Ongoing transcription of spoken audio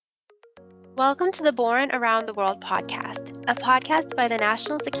Welcome to the Born Around the World podcast, a podcast by the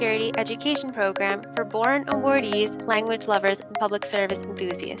National Security Education Program for Born awardees, language lovers, and public service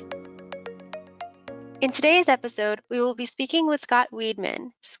enthusiasts. In today's episode, we will be speaking with Scott Weidman.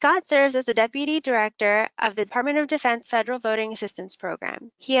 Scott serves as the Deputy Director of the Department of Defense Federal Voting Assistance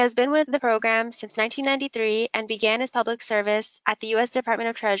Program. He has been with the program since 1993 and began his public service at the U.S. Department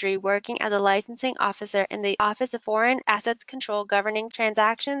of Treasury working as a licensing officer in the Office of Foreign Assets Control governing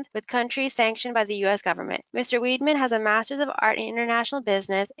transactions with countries sanctioned by the U.S. government. Mr. Weidman has a Master's of Art in International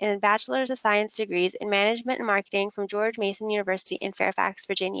Business and Bachelor's of Science degrees in Management and Marketing from George Mason University in Fairfax,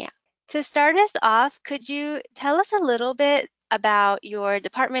 Virginia. To start us off, could you tell us a little bit about your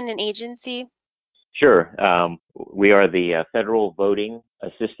department and agency? Sure. We are the Federal Voting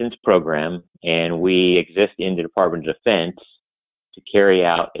Assistance Program, and we exist in the Department of Defense to carry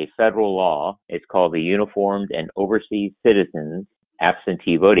out a federal law. It's called the Uniformed and Overseas Citizens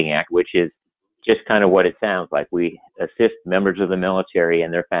Absentee Voting Act, which is just kind of what it sounds like. We assist members of the military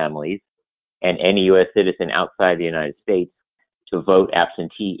and their families and any U.S. citizen outside the United States to vote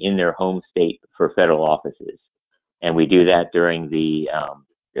absentee in their home state for federal offices. And we do that during the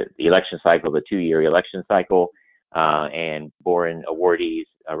election cycle, the 2-year election cycle, and Born awardees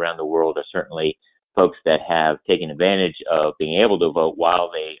around the world are certainly folks that have taken advantage of being able to vote while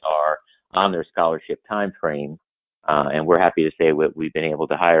they are on their scholarship time frame. And we're happy to say that we've been able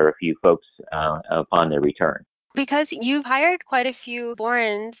to hire a few folks upon their return. Because you've hired quite a few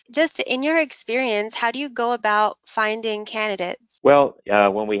Borns, just in your experience, how do you go about finding candidates? Well,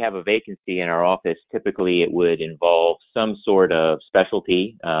 when we have a vacancy in our office, typically it would involve some sort of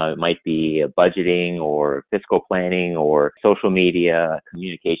specialty. It might be budgeting or fiscal planning or social media,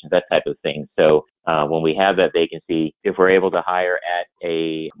 communications, that type of thing. So when we have that vacancy, if we're able to hire at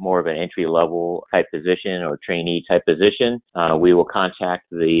a more of an entry-level type position or trainee type position, we will contact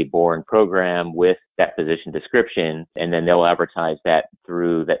the Born program with that position description, and then they'll advertise that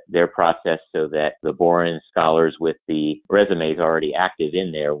through their process so that the Born scholars with the resumes already active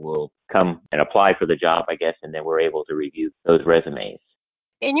in there will come and apply for the job, I guess, and then we're able to review those resumes.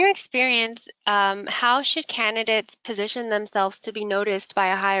 In your experience, how should candidates position themselves to be noticed by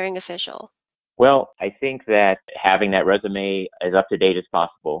a hiring official? Well, I think that having that resume as up to date as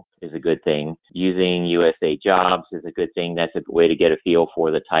possible is a good thing. Using USA Jobs is a good thing. That's a way to get a feel for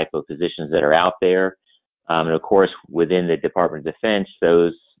the type of positions that are out there. And of course, within the Department of Defense,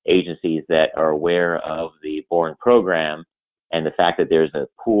 those agencies that are aware of the Born program and the fact that there's a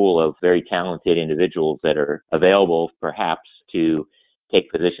pool of very talented individuals that are available perhaps to take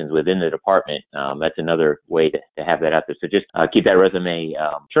positions within the department. That's another way to have that out there. So just keep that resume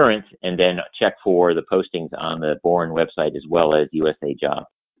current and then check for the postings on the Born website as well as USA Jobs.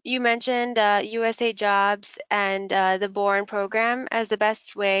 You mentioned USA Jobs and the Born program as the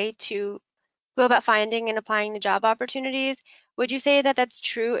best way to go about finding and applying to job opportunities. Would you say that that's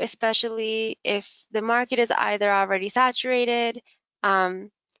true, especially if the market is either already saturated?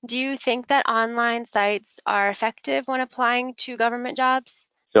 Do you think that online sites are effective when applying to government jobs?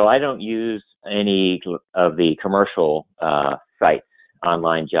 So I don't use any of the commercial sites,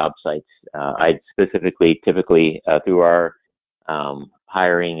 online job sites. I specifically, typically through our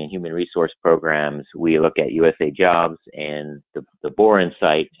hiring and human resource programs, we look at USA Jobs and the Born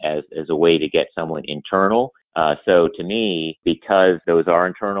site as a way to get someone internal. So to me, because those are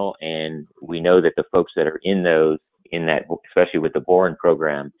internal and we know that the folks that are in that, especially with the Born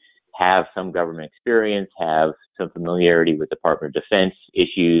program, have some government experience, have some familiarity with Department of Defense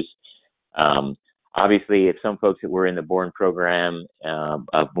issues. Obviously, if some folks that were in the Born program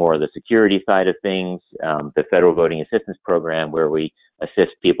of more of the security side of things, the Federal Voting Assistance Program, where we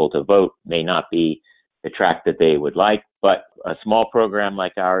assist people to vote, may not be the track that they would like. But a small program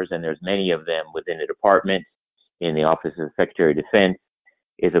like ours, and there's many of them within the department, in the Office of the Secretary of Defense,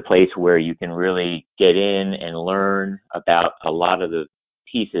 is a place where you can really get in and learn about a lot of the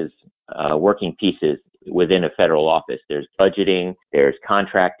pieces, working pieces within a federal office. There's budgeting, there's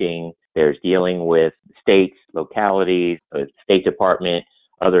contracting, there's dealing with states, localities, the State Department,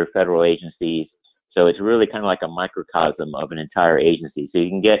 other federal agencies. So it's really kind of like a microcosm of an entire agency. So you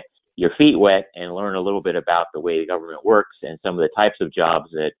can get your feet wet and learn a little bit about the way the government works and some of the types of jobs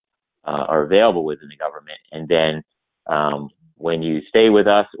that are available within the government. And then when you stay with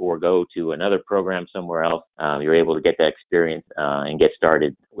us or go to another program somewhere else, you're able to get that experience and get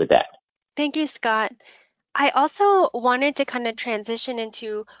started with that. Thank you, Scott. I also wanted to kind of transition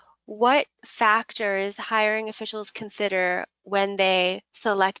into what factors hiring officials consider when they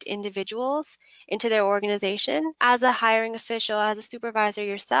select individuals into their organization. As a hiring official, as a supervisor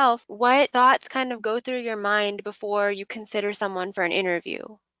yourself, what thoughts kind of go through your mind before you consider someone for an interview?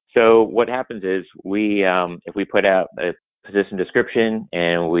 So what happens is if we put out a position description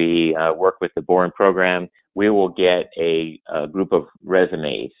and we work with the Boren program, we will get a group of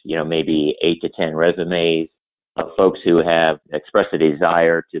resumes, maybe 8 to 10 resumes of folks who have expressed a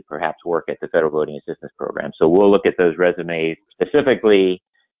desire to perhaps work at the Federal Voting Assistance Program. So we'll look at those resumes specifically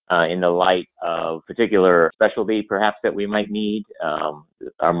in the light of particular specialty perhaps that we might need.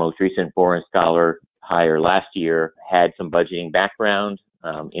 Our most recent Boren Scholar hire last year had some budgeting background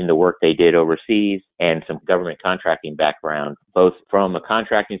in the work they did overseas and some government contracting background, both from the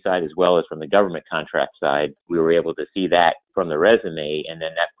contracting side as well as from the government contract side. We were able to see that from the resume, and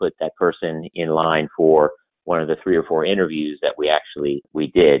then that put that person in line for one of the 3 or 4 interviews that we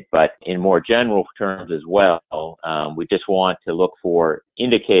did. But in more general terms as well, we just want to look for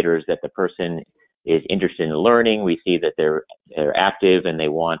indicators that the person is interested in learning. We see that they're active and they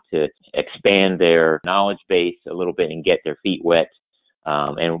want to expand their knowledge base a little bit and get their feet wet.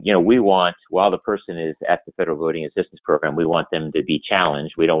 We want, while the person is at the Federal Voting Assistance Program, we want them to be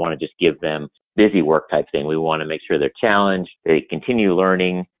challenged. We don't want to just give them busy work type thing. We want to make sure they're challenged, they continue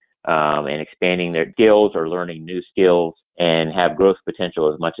learning and expanding their skills or learning new skills and have growth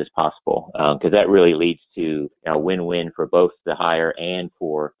potential as much as possible, because that really leads to a win-win for both the hire and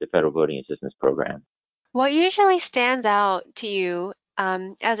for the Federal Voting Assistance Program. What usually stands out to you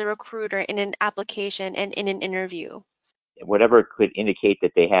as a recruiter in an application and in an interview? Whatever could indicate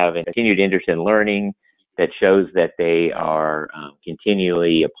that they have a continued interest in learning, that shows that they are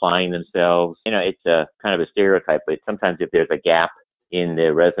continually applying themselves. It's a kind of a stereotype, but sometimes if there's a gap in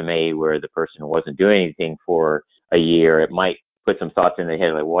the resume where the person wasn't doing anything for a year, it might put some thoughts in their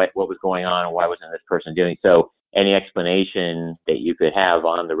head, like what was going on and why wasn't this person doing? So any explanation that you could have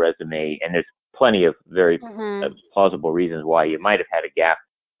on the resume, and there's plenty of very plausible reasons why you might have had a gap,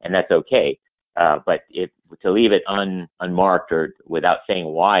 and that's okay. But to leave it unmarked or without saying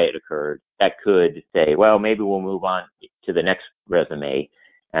why it occurred, that could say, well, maybe we'll move on to the next resume.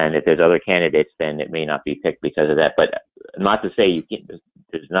 And if there's other candidates, then it may not be picked because of that. But not to say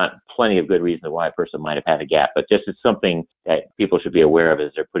there's not plenty of good reasons why a person might have had a gap, but just it's something that people should be aware of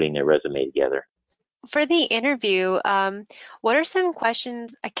as they're putting their resume together. For the interview, what are some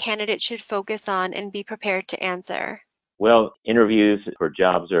questions a candidate should focus on and be prepared to answer? Well, interviews for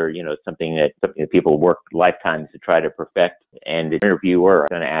jobs are, something that people work lifetimes to try to perfect. And the interviewer is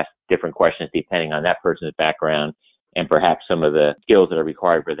going to ask different questions depending on that person's background and perhaps some of the skills that are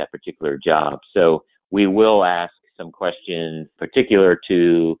required for that particular job. So we will ask some questions particular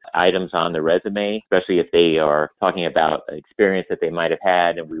to items on the resume, especially if they are talking about experience that they might have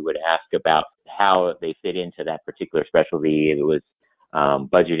had. And we would ask about how they fit into that particular specialty. If it was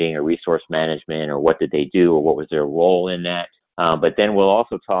budgeting or resource management, or what did they do, or what was their role in that. But then we'll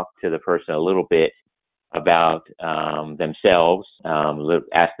also talk to the person a little bit about themselves,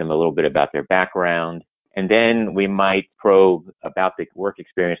 ask them a little bit about their background. And then we might probe about the work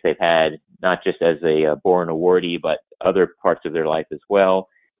experience they've had, not just as a Boren awardee, but other parts of their life as well.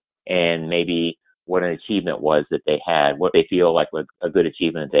 And maybe what an achievement was that they had, what they feel like was a good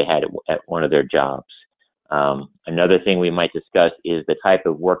achievement they had at one of their jobs. Another thing we might discuss is the type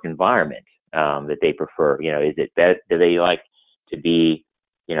of work environment that they prefer. Is it that do they like to be,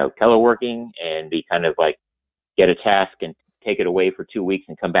 teleworking and be kind of like get a task and take it away for 2 weeks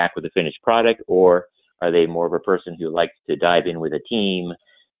and come back with a finished product, or are they more of a person who likes to dive in with a team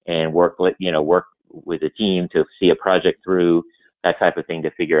and work with a team to see a project through, that type of thing,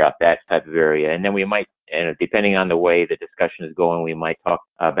 to figure out that type of area. And then we might, and depending on the way the discussion is going, we might talk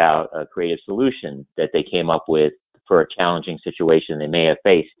about a creative solution that they came up with for a challenging situation they may have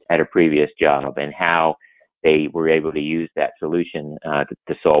faced at a previous job, and how they were able to use that solution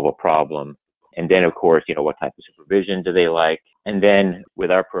to solve a problem. And then, of course, what type of supervision do they like? And then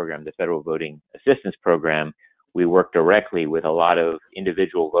with our program, the Federal Voting Assistance Program, we work directly with a lot of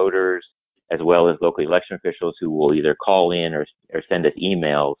individual voters as well as local election officials who will either call in or send us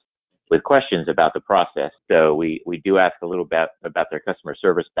emails with questions about the process. So we do ask a little bit about their customer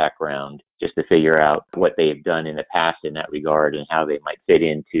service background, just to figure out what they've done in the past in that regard and how they might fit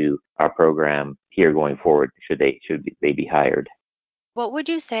into our program here going forward, should they be hired. What would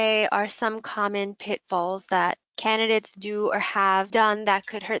you say are some common pitfalls that candidates do or have done that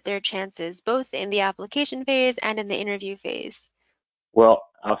could hurt their chances, both in the application phase and in the interview phase? Well,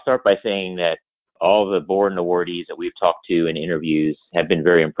 I'll start by saying that all the Boren awardees that we've talked to in interviews have been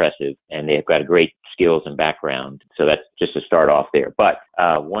very impressive, and they've got great skills and background. So that's just to start off there. But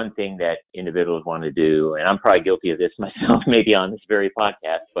one thing that individuals want to do, and I'm probably guilty of this myself, maybe on this very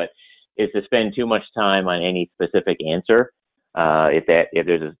podcast, but is to spend too much time on any specific answer. If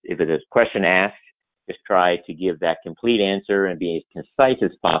there's a question asked just try to give that complete answer and be as concise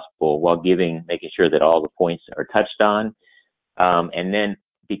as possible while making sure that all the points are touched on. And then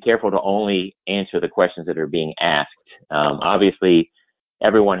be careful to only answer the questions that are being asked. Obviously,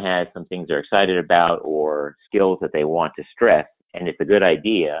 everyone has some things they're excited about or skills that they want to stress, and it's a good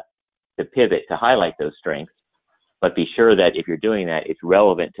idea to pivot to highlight those strengths, but be sure that if you're doing that, it's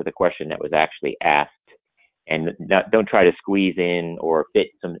relevant to the question that was actually asked, and don't try to squeeze in or fit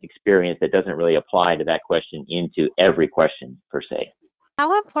some experience that doesn't really apply to that question into every question per se.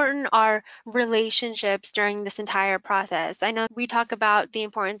 How important are relationships during this entire process? I know we talk about the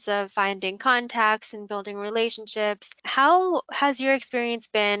importance of finding contacts and building relationships. How has your experience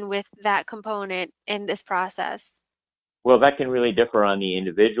been with that component in this process? Well, that can really differ on the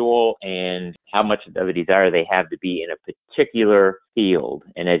individual and how much of a desire they have to be in a particular field.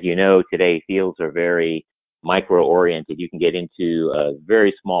 And as you know, today fields are very micro-oriented. You can get into a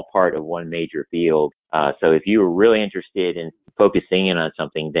very small part of one major field. So if you are really interested in focusing in on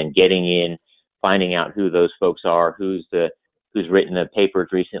something, then getting in, finding out who those folks are, who's written the papers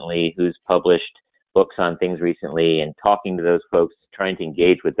recently, who's published books on things recently, and talking to those folks, trying to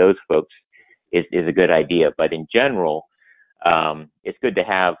engage with those folks is a good idea. But in general, it's good to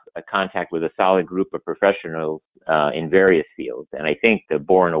have a contact with a solid group of professionals in various fields. And I think the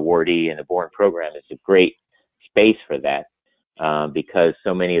Boren Awardee and the Boren program is a great space for that because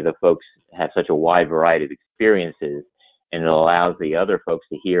so many of the folks have such a wide variety of experiences, and it allows the other folks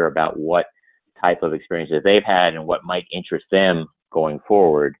to hear about what type of experiences they've had and what might interest them going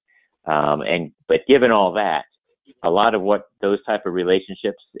forward. But given all that, a lot of what those type of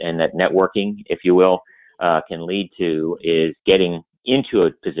relationships and that networking, if you will, can lead to is getting into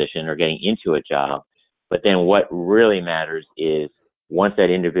a position or getting into a job. But then what really matters is once that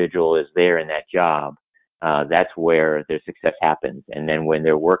individual is there in that job, that's where their success happens. And then when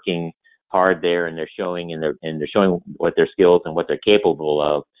they're working hard there and they're showing what their skills and what they're capable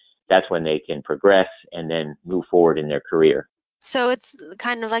of, that's when they can progress and then move forward in their career. So it's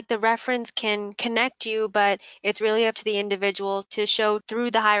kind of like the reference can connect you, but it's really up to the individual to show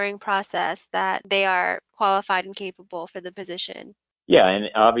through the hiring process that they are qualified and capable for the position. Yeah, and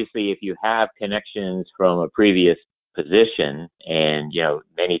obviously if you have connections from a previous position, and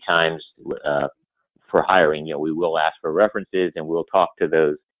many times for hiring, we will ask for references and we'll talk to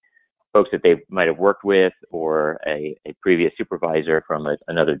those folks that they might have worked with or a previous supervisor from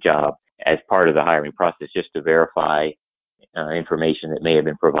another job as part of the hiring process, just to verify information that may have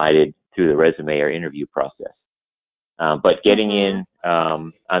been provided through the resume or interview process. But getting in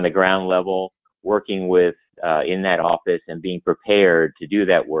on the ground level, working with in that office and being prepared to do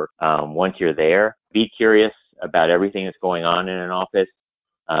that work once you're there, be curious about everything that's going on in an office.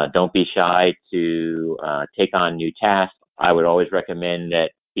 Don't be shy to take on new tasks. I would always recommend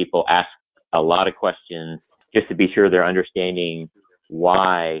that people ask a lot of questions just to be sure they're understanding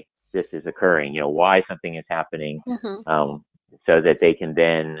why this is occurring, why something is happening, so that they can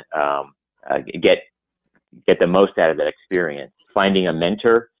then get the most out of that experience. Finding a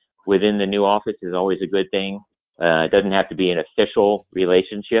mentor within the new office is always a good thing. It doesn't have to be an official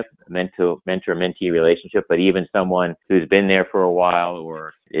relationship, mentor-mentee relationship, but even someone who's been there for a while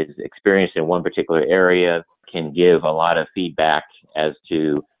or is experienced in one particular area can give a lot of feedback as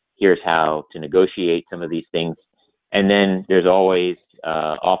to here's how to negotiate some of these things. And then there's always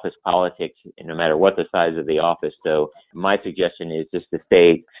office politics, no matter what the size of the office. So my suggestion is just to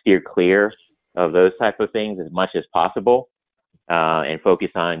steer clear of those type of things as much as possible, and focus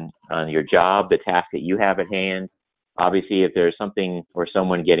on your job, the task that you have at hand. Obviously, if there's something or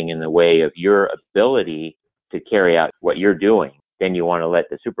someone getting in the way of your ability to carry out what you're doing, then you want to let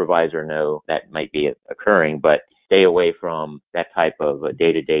the supervisor know that might be occurring, but stay away from that type of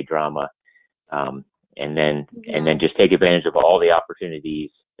day-to-day drama. And then just take advantage of all the opportunities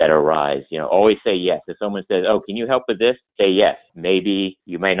that arise. Always say yes. If someone says, "Oh, can you help with this?" Say yes. Maybe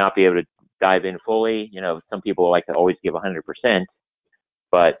you might not be able to dive in fully. Some people like to always give 100%,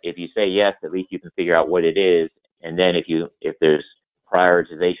 but if you say yes, at least you can figure out what it is. And then if there's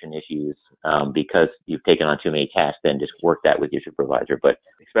prioritization issues because you've taken on too many tasks, then just work that with your supervisor. But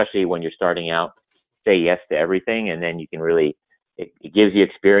especially when you're starting out, say yes to everything, and then you can really it gives you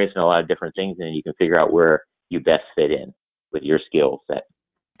experience in a lot of different things, and then you can figure out where you best fit in with your skill set.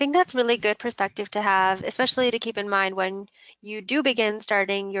 I think that's really good perspective to have, especially to keep in mind when you do begin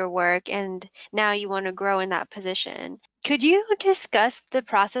starting your work and now you want to grow in that position. Could you discuss the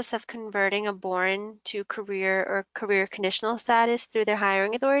process of converting a Boren to career or career conditional status through their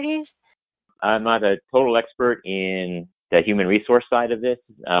hiring authorities? I'm not a total expert in the human resource side of this,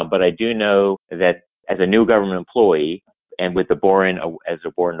 but I do know that as a new government employee, and with the Boren, as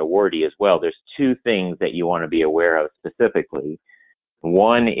a Boren awardee as well, there's two things that you want to be aware of specifically.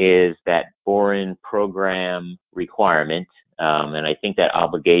 One is that Boren program requirement, and I think that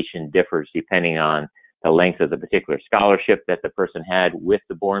obligation differs depending on the length of the particular scholarship that the person had with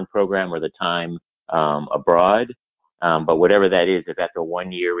the Boren program or the time abroad. But whatever that is, if that's a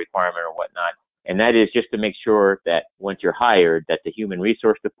 1-year requirement or whatnot, and that is just to make sure that once you're hired, that the Human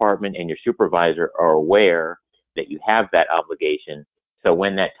Resource Department and your supervisor are aware that you have that obligation. So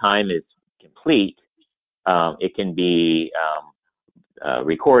when that time is complete, it can be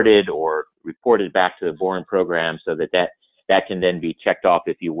recorded or reported back to the Boren program so that can then be checked off,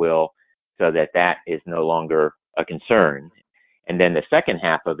 if you will, so that is no longer a concern. And then the second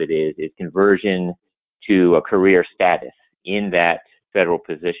half of it is conversion to a career status in that federal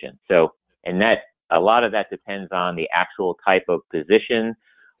position. So, and that a lot of that depends on the actual type of position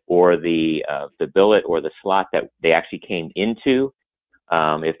or the billet or the slot that they actually came into.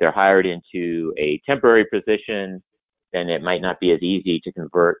 If they're hired into a temporary position, then it might not be as easy to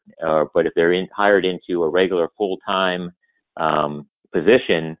convert. But if they're hired into a regular full-time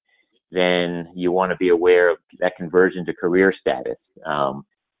position, then you want to be aware of that conversion to career status.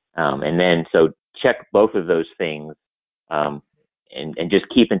 And then so check both of those things, and just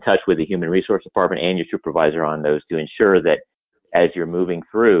keep in touch with the Human Resource Department and your supervisor on those to ensure that as you're moving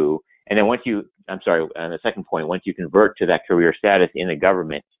through, and then on the second point, once you convert to that career status in the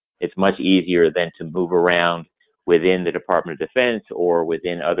government, it's much easier then to move around within the Department of Defense or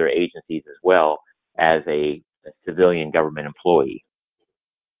within other agencies as well as a civilian government employee.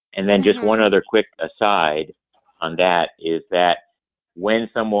 And then just one other quick aside on that is that when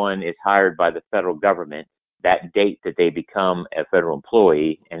someone is hired by the federal government, that date that they become a federal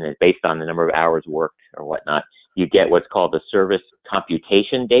employee, and then based on the number of hours worked or whatnot, you get what's called the service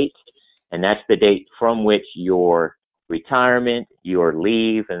computation date. And that's the date from which your retirement, your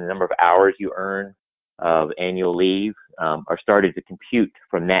leave, and the number of hours you earn of annual leave are started to compute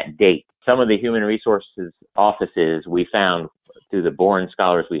from that date. Some of the human resources offices we found through the Boren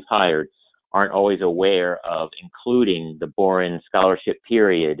scholars we've hired aren't always aware of including the Boren scholarship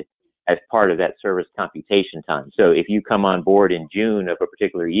period as part of that service computation time. So if you come on board in June of a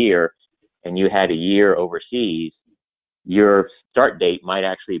particular year and you had a year overseas, your start date might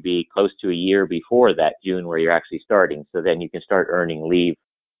actually be close to a year before that June where you're actually starting. So then you can start earning leave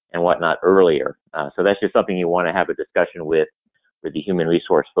and whatnot earlier. So that's just something you want to have a discussion with the human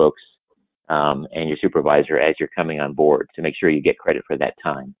resource folks and your supervisor as you're coming on board to make sure you get credit for that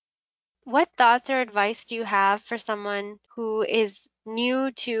time. What thoughts or advice do you have for someone who is new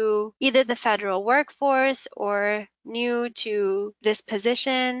to either the federal workforce or new to this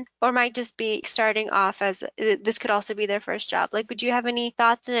position, or might just be starting off as this could also be their first job? Like, would you have any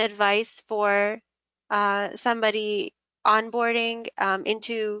thoughts and advice for somebody onboarding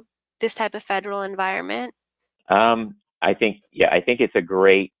into this type of federal environment? I think it's a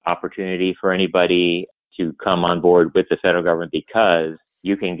great opportunity for anybody to come on board with the federal government because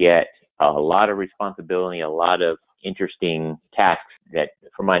you can get a lot of responsibility, a lot of interesting tasks that,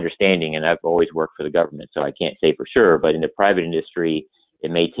 from my understanding, and I've always worked for the government, so I can't say for sure, but in the private industry,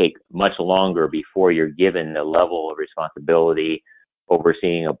 it may take much longer before you're given the level of responsibility,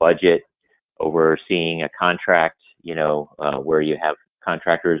 overseeing a budget, overseeing a contract, where you have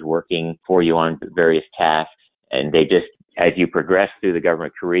contractors working for you on various tasks. And they just, as you progress through the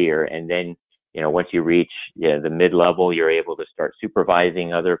government career, and then, once you reach the mid-level, you're able to start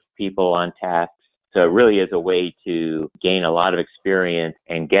supervising other people on tasks. So it really is a way to gain a lot of experience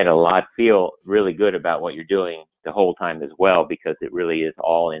and feel really good about what you're doing the whole time as well, because it really is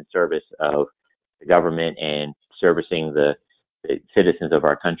all in service of the government and servicing the citizens of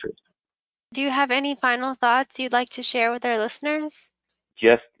our country. Do you have any final thoughts you'd like to share with our listeners?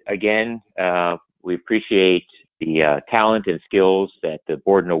 Just again, we appreciate the talent and skills that the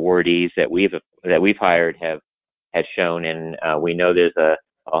Borden awardees that we've hired have shown, and we know there's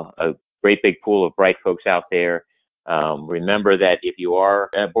a great big pool of bright folks out there. Remember that if you are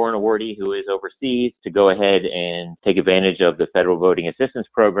a Borden awardee who is overseas, to go ahead and take advantage of the Federal Voting Assistance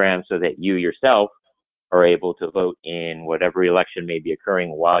Program so that you yourself are able to vote in whatever election may be occurring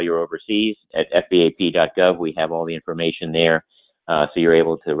while you're overseas. At fbap.gov, we have all the information there. So you're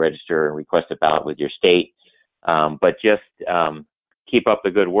able to register and request a ballot with your state. But just keep up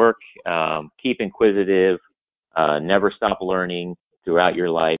the good work, keep inquisitive, never stop learning throughout your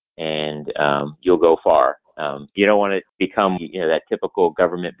life, and you'll go far. You don't want to become that typical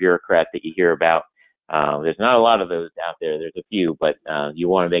government bureaucrat that you hear about. There's not a lot of those out there. There's a few, but you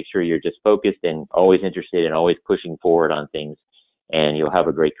want to make sure you're just focused and always interested and always pushing forward on things, and you'll have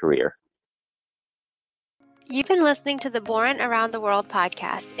a great career. You've been listening to the Boren Around the World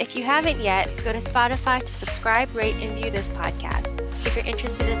podcast. If you haven't yet, go to Spotify to subscribe, rate, and view this podcast. If you're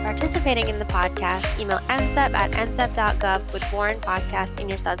interested in participating in the podcast, email nsep@nsep.gov with Boren Podcast in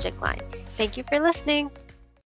your subject line. Thank you for listening.